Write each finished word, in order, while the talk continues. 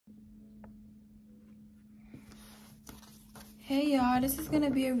Hey y'all, this is going to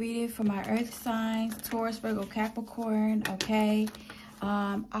be a reading for my earth signs, Taurus, Virgo, Capricorn, okay?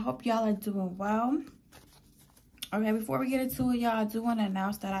 I hope y'all are doing well. Okay, before we get into it, y'all, I do want to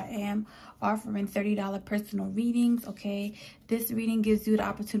announce that I am offering $30 personal readings, okay? This reading gives you the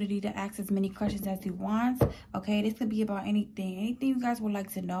opportunity to ask as many questions as you want, okay? This could be about anything. Anything you guys would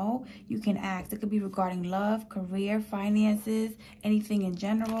like to know, you can ask. It could be regarding love, career, finances, anything in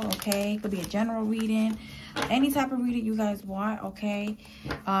general, okay? It could be a general reading, any type of reading you guys want, okay?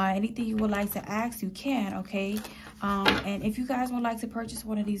 Anything you would like to ask, you can, okay? And if you guys would like to purchase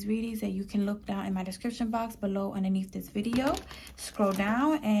one of these readings, then you can look down in my description box below underneath this video. Scroll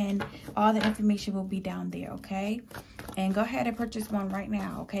down and all the information will be down there, okay? And go ahead and purchase one right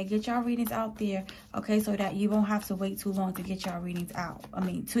now, okay? Get y'all readings out there, okay? So that you won't have to wait too long to get y'all readings out,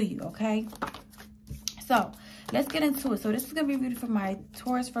 to you, okay? So let's get into it. So this is going to be reading for my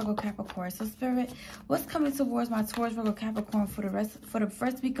Taurus, Virgo, Capricorn. So Spirit, what's coming towards my Taurus, Virgo, Capricorn for the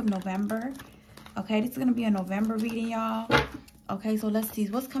first week of November? Okay, this is going to be a November reading, y'all. Okay, so let's see.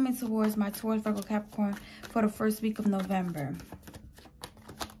 What's coming towards my Taurus, Virgo, Capricorn for the first week of November?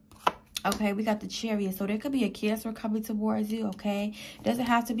 Okay, we got the Chariot. So there could be a Cancer coming towards you, okay? Doesn't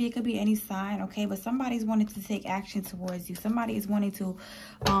have to be. It could be any sign, okay? But somebody's wanting to take action towards you. Somebody is wanting to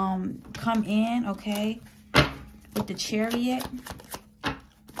come in, okay? With the Chariot.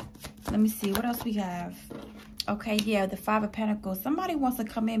 Let me see. What else we have? Okay, yeah, the Five of Pentacles. Somebody wants to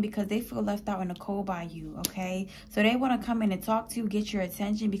come in because they feel left out in the cold by you, okay? So they want to come in and talk to you, get your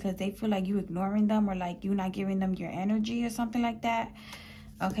attention because they feel like you ignoring them or like you not giving them your energy or something like that,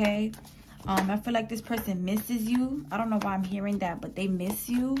 okay? I feel like this person misses you. I don't know why I'm hearing that, but they miss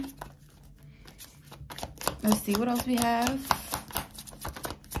you. Let's see what else we have.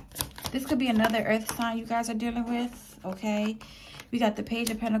 This could be another earth sign you guys are dealing with, okay? We got the Page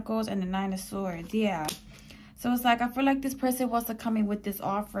of Pentacles and the Nine of Swords, yeah. So it's like, I feel like this person wants to come in with this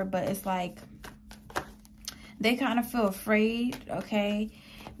offer, but it's like they kind of feel afraid, okay?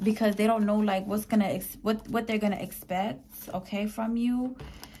 Because they don't know like what they're gonna expect, okay, from you,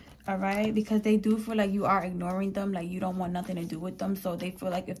 all right? Because they do feel like you are ignoring them, like you don't want nothing to do with them. So they feel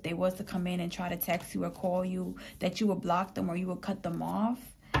like if they was to come in and try to text you or call you, that you would block them or you would cut them off,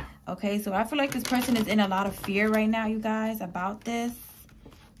 okay? So I feel like this person is in a lot of fear right now, you guys, about this.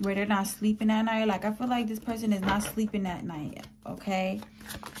 Where they're not sleeping at night. Like, I feel like this person is not sleeping at night, okay?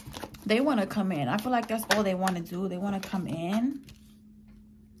 They want to come in. I feel like that's all they want to do. They want to come in.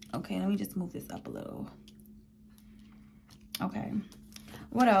 Okay, let me just move this up a little. Okay.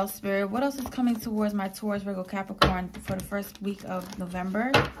 What else, Spirit? What else is coming towards my Taurus, Virgo, Capricorn for the first week of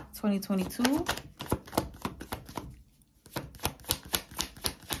November 2022?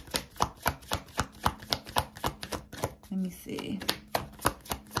 Let me see.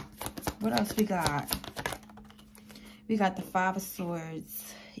 What else we got? We got the Five of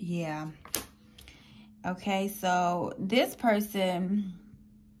Swords. Yeah. Okay, so this person,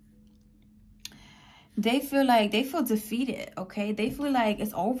 they feel defeated, okay? They feel like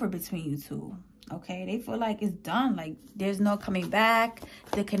it's over between you two, okay? They feel like it's done. Like, there's no coming back.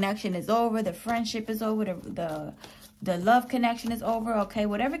 The connection is over. The friendship is over. The love connection is over, okay?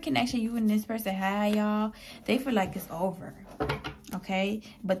 Whatever connection you and this person had, y'all, they feel like it's over. Okay,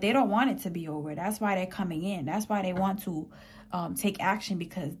 but they don't want it to be over. That's why they're coming in. That's why they want to take action,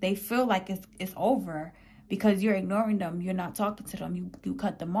 because they feel like it's over because you're ignoring them. You're not talking to them. You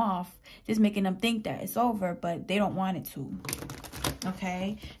cut them off, just making them think that it's over, but they don't want it to.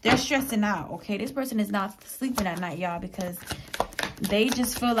 Okay, they're stressing out. Okay, this person is not sleeping at night, y'all, because they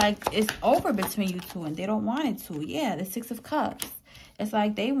just feel like it's over between you two and they don't want it to. Yeah, the Six of Cups. It's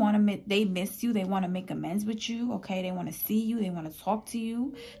like they miss you. They want to make amends with you, okay? They want to see you. They want to talk to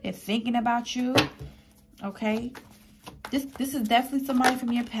you. They're thinking about you, okay? This is definitely somebody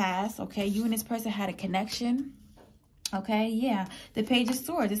from your past, okay? You and this person had a connection, okay? Yeah, the Page of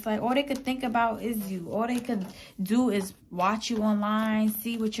Swords. It's like all they could think about is you. All they could do is watch you online,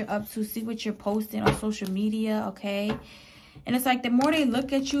 see what you're up to, see what you're posting on social media, okay? And it's like the more they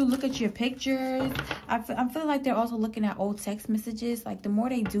look at you, look at your pictures, I'm feeling like they're also looking at old text messages. Like the more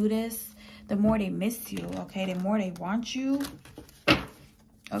they do this, the more they miss you, okay? The more they want you,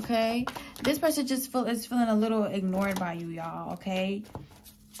 okay? This person just is feeling a little ignored by you, y'all, okay?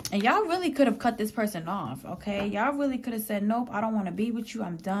 And y'all really could have cut this person off, okay? Y'all really could have said, nope, I don't want to be with you.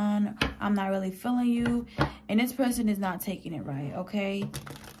 I'm done. I'm not really feeling you. And this person is not taking it right, okay?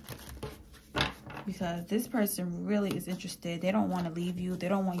 Because this person really is interested. They don't want to leave you. They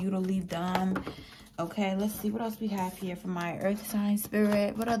don't want you to leave them. Okay, let's see what else we have here for my earth sign,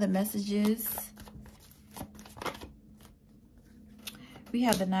 Spirit. What other messages? We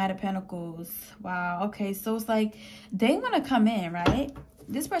have the Knight of Pentacles. Wow. Okay, so it's like they want to come in, right?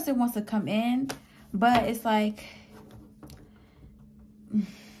 This person wants to come in, but it's like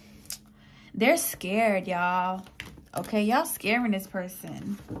they're scared, y'all. Okay, y'all scaring this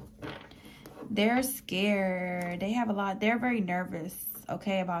person. They're scared. They have a lot. They're very nervous,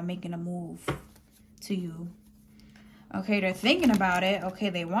 okay, about making a move to you. Okay, they're thinking about it. Okay,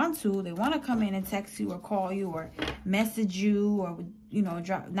 they want to come in and text you or call you or message you or, you know,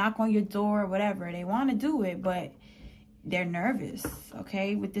 knock on your door or whatever. They want to do it, but they're nervous.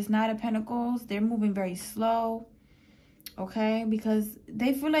 Okay, with this Knight of Pentacles, they're moving very slow. Okay, because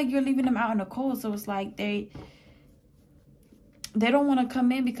they feel like you're leaving them out in the cold. So it's like they don't want to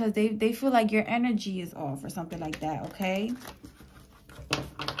come in because they feel like your energy is off or something like that. Okay,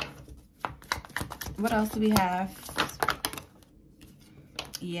 what else do we have?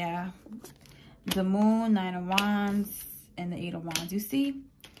 Yeah, the Moon, Nine of Wands, and the Eight of Wands. You see?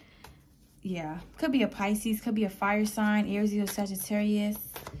 Yeah, could be a Pisces, could be a fire sign, Aries or Sagittarius.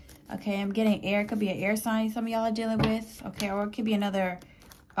 Okay, I'm getting air. Could be an air sign some of y'all are dealing with. Okay, or it could be another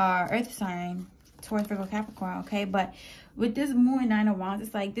earth sign, Taurus, Virgo, Capricorn. Okay, but with this Moon, Nine of Wands,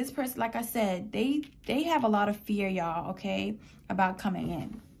 it's like this person, like I said, they have a lot of fear, y'all. Okay, about coming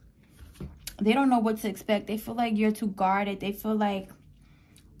in. They don't know what to expect. They feel like you're too guarded. They feel like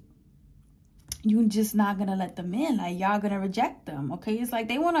you're just not gonna let them in, like y'all gonna reject them. Okay, it's like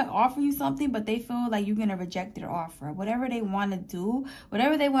they want to offer you something, but they feel like you're gonna reject their offer. Whatever they want to do,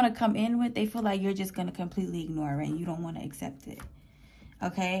 whatever they want to come in with, they feel like you're just gonna completely ignore it and you don't want to accept it.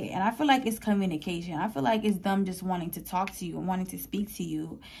 Okay, and I feel like it's communication. I feel like it's them just wanting to talk to you and wanting to speak to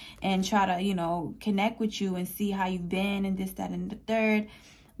you and try to, you know, connect with you and see how you've been and this, that, and the third.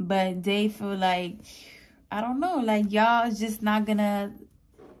 But they feel like, I don't know, like y'all is just not gonna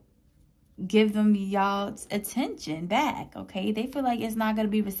give them y'all's attention back. Okay, they feel like it's not going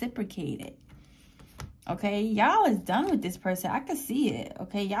to be reciprocated. Okay, y'all is done with this person. I can see it.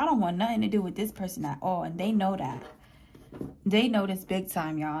 Okay, y'all don't want nothing to do with this person at all, and they know that. They know this big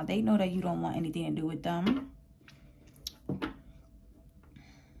time, y'all. They know that you don't want anything to do with them.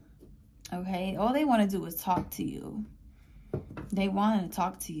 Okay, all they want to do is talk to you. They want to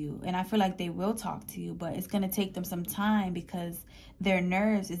talk to you, and I feel like they will talk to you, but it's going to take them some time because their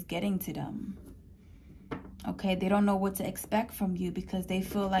nerves is getting to them. Okay, they don't know what to expect from you because they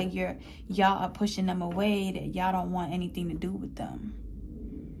feel like y'all are pushing them away, that y'all don't want anything to do with them.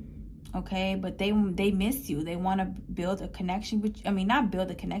 Okay, but they miss you. They want to build a connection with you. I mean, not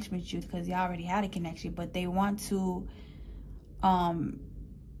build a connection with you because y'all already had a connection, but they want to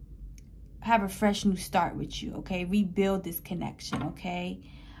have a fresh new start with you. Okay, rebuild this connection. Okay,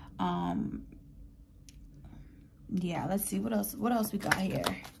 yeah, let's see what else we got here.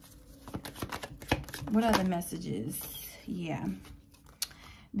 What other messages? Yeah,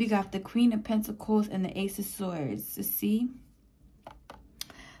 we got the Queen of Pentacles and the Ace of Swords. You see,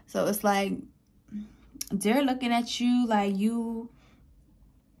 so it's like they're looking at you like you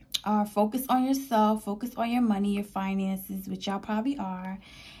are focused on yourself, focused on your money, your finances, which y'all probably are.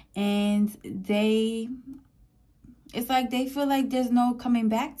 And it's like they feel like there's no coming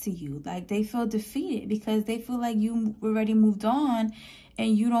back to you. Like they feel defeated because they feel like you already moved on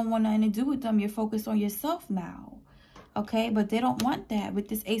and you don't want nothing to do with them. You're focused on yourself now. Okay, but they don't want that. With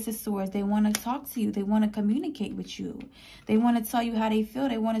this Ace of Swords, they want to talk to you. They want to communicate with you. They want to tell you how they feel.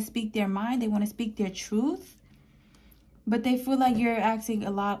 They want to speak their mind. They want to speak their truth. But they feel like you're acting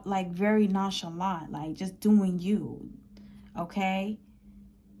a lot like very nonchalant, like just doing you. Okay?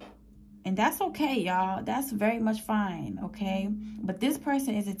 And that's okay, y'all. That's very much fine, okay? But this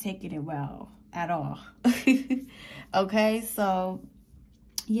person isn't taking it well at all. Okay, so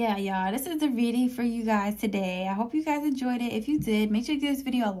yeah, y'all, this is the reading for you guys today. I hope you guys enjoyed it. If you did, make sure you give this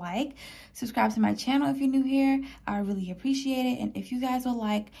video a like. Subscribe to my channel if you're new here. I really appreciate it. And if you guys would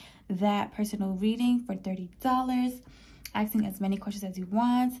like that personal reading for $30, asking as many questions as you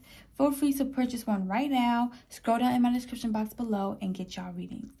want, feel free to purchase one right now. Scroll down in my description box below and get y'all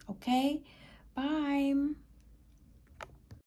readings. Okay, bye.